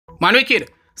Man wicked.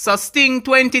 So Sting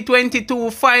 2022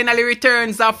 finally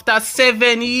returns after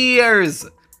 7 years.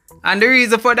 And the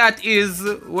reason for that is,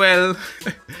 well,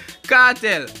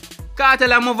 Cartel.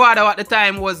 Cartel and Movado at the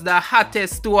time was the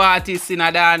hottest two artists in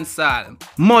a dancehall.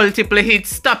 Multiple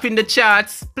hits topping the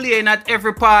charts, playing at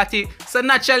every party. So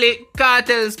naturally,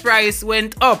 Cartel's price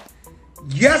went up.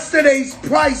 Yesterday's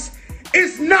price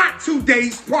is not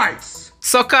today's price.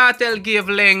 So Cartel gave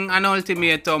Leng an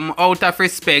ultimatum out of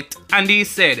respect, and he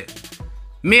said,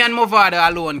 me and Movado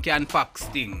alone can pack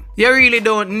Sting. You really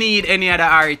don't need any other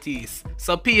artists.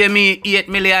 So pay me $8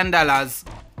 million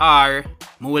or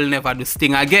we will never do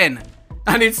Sting again.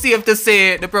 And it's safe to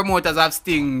say the promoters of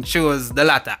Sting chose the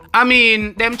latter. I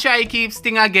mean, them try keep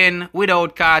Sting again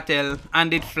without Cartel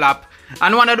and it flop.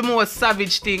 And one of the most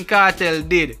savage thing Cartel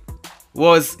did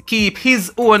was keep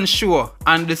his own show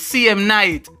on the same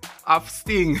night of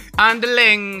Sting. And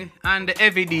Leng and the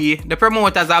EVD, the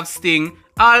promoters of Sting,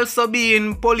 also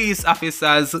being police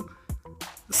officers,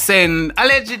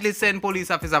 allegedly send police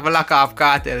officers for lack of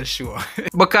Cartel show.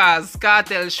 Because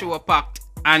Cartel show packed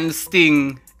and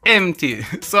Sting empty.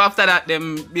 So after that,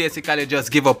 them basically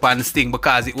just give up on Sting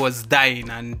because it was dying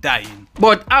and dying.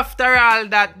 But after all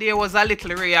that, there was a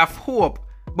little ray of hope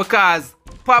because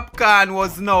Popcorn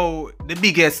was now the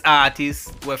biggest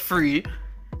artist, were free,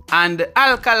 and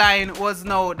Alkaline was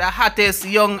now the hottest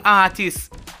young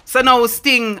artist. So now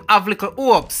Sting have little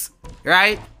hopes,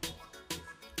 right?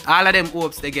 All of them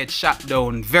hopes they get shut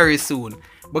down very soon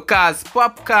because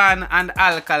Popcorn and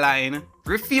Alkaline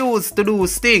refuse to do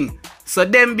Sting. So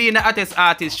them being the hottest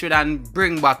artist shouldn't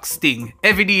bring back Sting.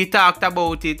 EVD talked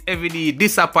about it, EVD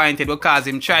disappointed because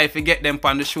him try to get them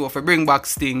on the show for bring back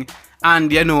Sting,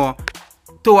 and you know,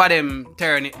 two of them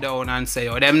turn it down and say,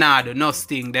 oh, them nah do no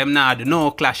Sting, them nah do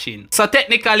no clashing. So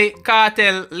technically,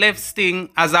 Cartel left Sting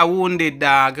as a wounded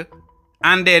dog,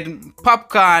 and then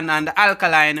Popcorn and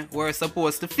Alkaline were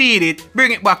supposed to feed it,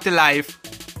 bring it back to life,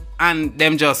 and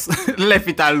them just left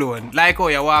it alone. Like how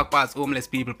you walk past homeless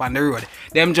people on the road.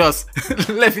 Them just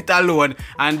left it alone,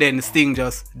 and then Sting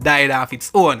just died off its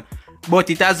own.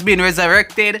 But it has been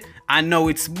resurrected, and now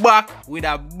it's back with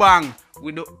a bang.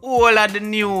 With all of the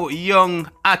new young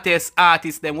hottest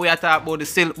artists, them we are talking about the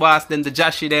Silk Boss, them the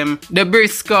Jahshii, them the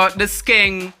Brysco, the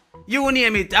Skeng, you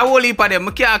name it. A whole heap of them.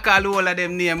 I can't call all of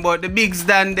them name, but the bigs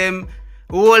than them,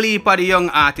 a whole heap of the young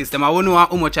artists, them I don't know how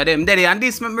much of them there. And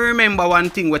this make me remember one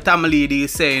thing what Malie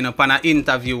is saying upon an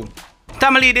interview.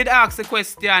 Malie did ask the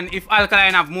question if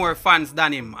Alkaline have more fans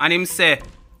than him, and him say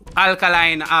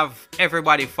Alkaline have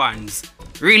everybody fans.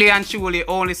 Really and truly,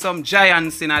 only some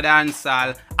giants in a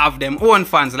dancehall have them own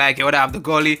fans. Like you would have the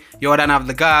Gully, you would have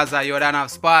the Gaza, you would have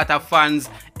Sparta fans,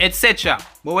 etc.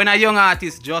 But when a young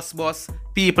artist just bust,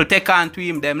 people take on to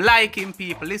him, them like him,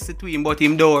 people listen to him, but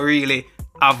him don't really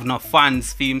have no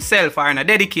fans for himself or no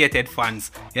dedicated fans.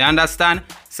 You understand?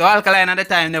 So Alkaline at the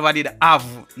time never did have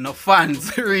no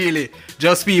fans, really.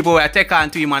 Just people who take on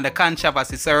to him and the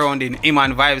controversy surrounding him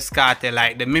and Vybz Kartel,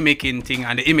 like the mimicking thing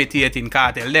and the imitating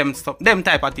Cartel, them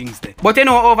type of things there. But you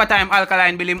know, over time,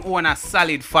 Alkaline will him own a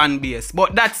solid fan base.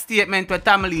 But that statement what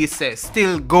Malie says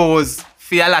still goes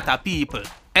for a lot of people.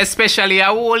 Especially a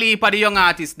whole heap of the young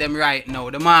artists them right now.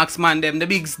 The Marksman them, the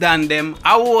Bigs Dan them, a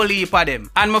whole heap of them.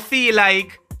 And I feel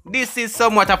like this is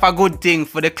somewhat of a good thing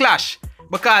for the clash.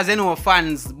 Because you know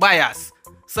fans bias.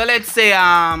 So let's say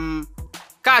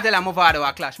Cartel and Movado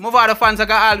are clash. Movado fans are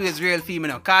gonna always real theme, you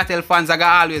know. Cartel fans are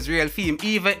gonna always real theme.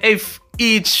 Even if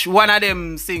each one of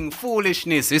them sing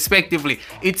foolishness respectively,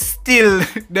 it's still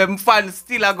them fans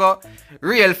still are go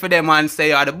real for them and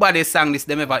say, oh, the baddest song this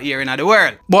them ever hear in the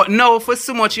world. But now for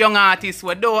so much young artists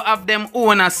who don't have them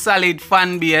own a solid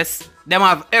fan base, them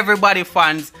have everybody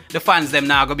fans, the fans them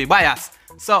now gonna be biased.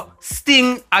 So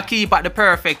Sting a keep at the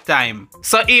perfect time.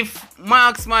 So if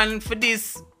Marksman for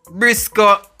this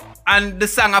Brysco and the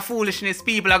song of foolishness,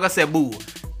 people are gonna say boo.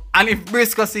 And if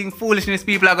Brysco sing foolishness,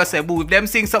 people are gonna say boo. If them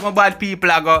sing something bad, people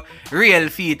are gonna real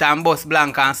feet and bust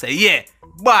blank and say yeah,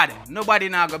 bad. Nobody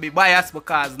now gonna be biased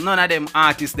because none of them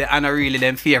artists they are not really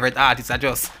them favorite artists. Are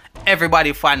just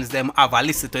everybody fans them have a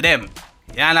listen to them.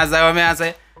 You understand what I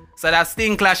say? So that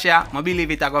Sting clash here, I believe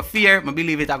it I go fear, I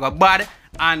believe it I go bad,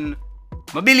 and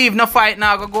I believe no fight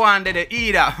now go on there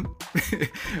either.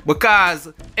 Because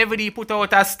EVD put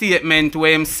out a statement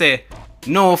where him say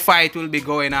no fight will be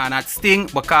going on at Sting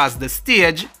because the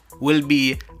stage will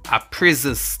be a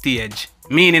prison stage.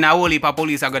 Meaning a whole heap of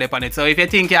police are going to depend on it. So if you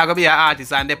think you're going to be an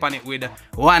artist and depend on it with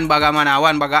one bag of man or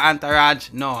one bag of entourage,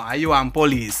 no, are you and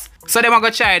police. So them are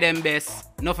going to try them best,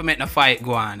 not to make no fight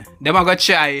go on. Them are going to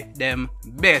try them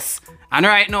best And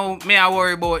right now, me I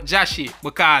worry about Jahshii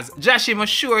because Jahshii, I'm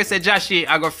sure say Jahshii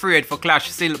I got afraid for clash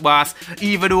Silk Boss.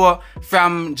 Even though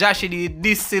from Jahshii did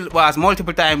this Silk Boss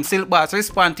multiple times, Silk Boss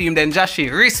respond to him, then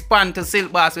Jahshii respond to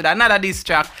Silk Boss with another diss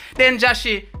track. Then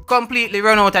Jahshii completely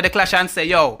run out of the clash and say,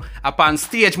 yo, upon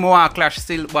stage me want clash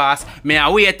Silk Boss. Me I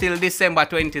wait till December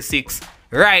 26.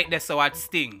 Right, that's what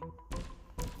sting.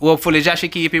 Hopefully Jahshii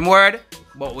keep him word,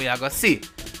 but we are gonna see.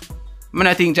 I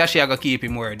don't think Jahshii are gonna keep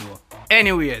him word though.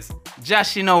 Anyways,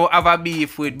 Jahshii now have a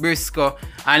beef with Brysco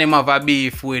and him have a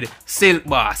beef with Silk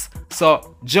Boss.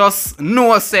 So just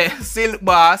know say Silk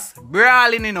Boss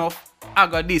brawling enough, I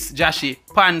got this Jahshii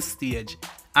pan stage.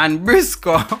 And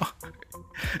Brysco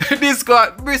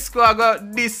Brysco I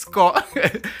got disco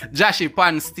Jahshii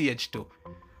pan stage too.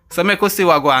 So make us see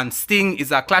what go on. Sting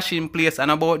is a clashing place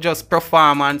and about just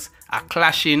performance, a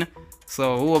clashing.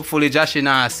 So hopefully Jahshii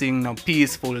now sing no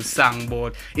peaceful song,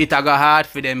 but it a go hard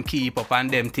for them keep up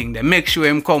and them thing. They make sure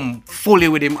him come fully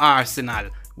with him arsenal.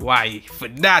 Why? For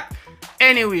that.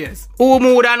 Anyways, who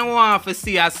more than want to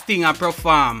see a Sting a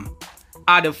perform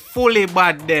are the fully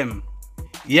bad them.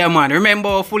 Yeah man, remember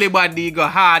how fully bad they go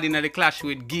hard in the clash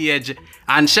with Gage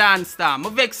and Sean Storm. I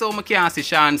vex so I can't see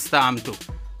Sean Storm too.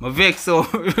 I vex so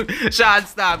Sean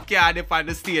Storm can't dip on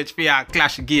the stage for a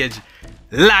clash Gage.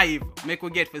 Live, make we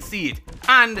get to see it.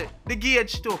 And the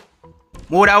Gage too.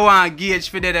 More than want Gage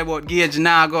for that, but Gage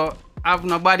now go have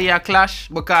nobody a clash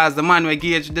because the man where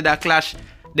Gage did a clash,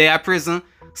 they are prison.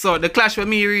 So the clash with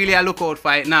me really I look out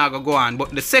for it now go on. But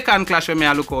the second clash with me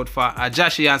I look out for are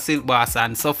Jahshii and Silk Boss,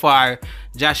 and so far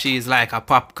Jahshii is like a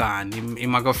popcorn.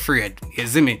 Him a go afraid. You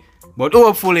see me? But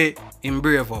hopefully him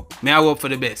brave up. Me I hope for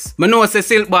the best. I know say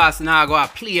Silk Boss now go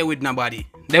play with nobody.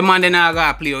 The man then I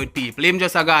go play with people. Him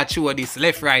just go show this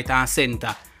left, right and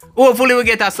center. Hopefully we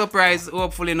get a surprise.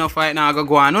 Hopefully no fight now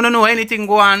go on. No know anything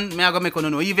go on. Me I go make you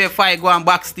know. Even if fight go on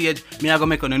backstage, me I go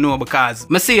make you know because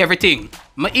I see everything.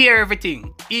 I hear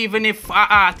everything. Even if an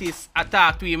artist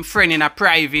talk to him friend in a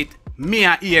private, me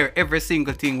I hear every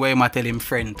single thing where him tell him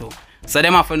friend to. So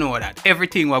them have to know that.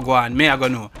 Everything will go on, me I go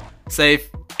know. So if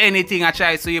anything I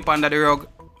try to sweep under the rug,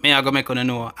 me I go make you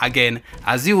know again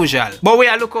as usual. But we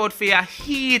are look out for a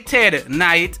heated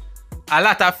night. A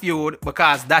lot of feud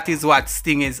because that is what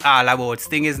Sting is all about.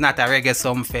 Sting is not a reggae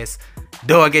song fest.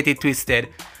 Don't get it twisted.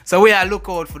 So we are look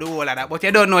out for the whole of that. But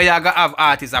you don't know you gotta have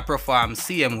artists that perform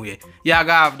same way. You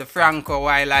gotta have the Franco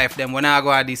Wildlife them when I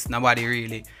go at this nobody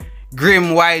really. Grim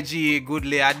YG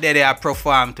Goodly are there they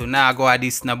perform to now go at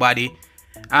this nobody.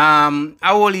 A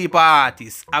whole heap of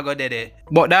artists I go there.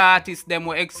 But the artists them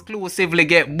will exclusively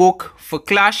get booked for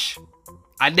clash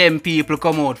and them people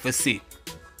come out for see.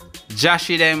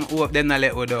 Jahshii them hope them not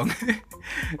let you down.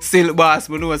 Silk Boss,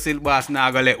 we know Silk Boss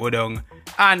now go let you down.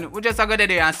 And we just go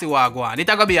there and see what go on. It's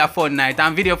gonna be a fun night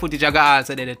and video footage I got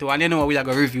also there too. And you know we are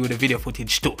gonna review the video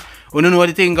footage too. We don't know what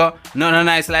the thing go. None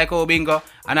nice like how bingo.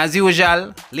 And as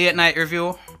usual, late night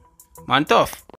review. Man tough.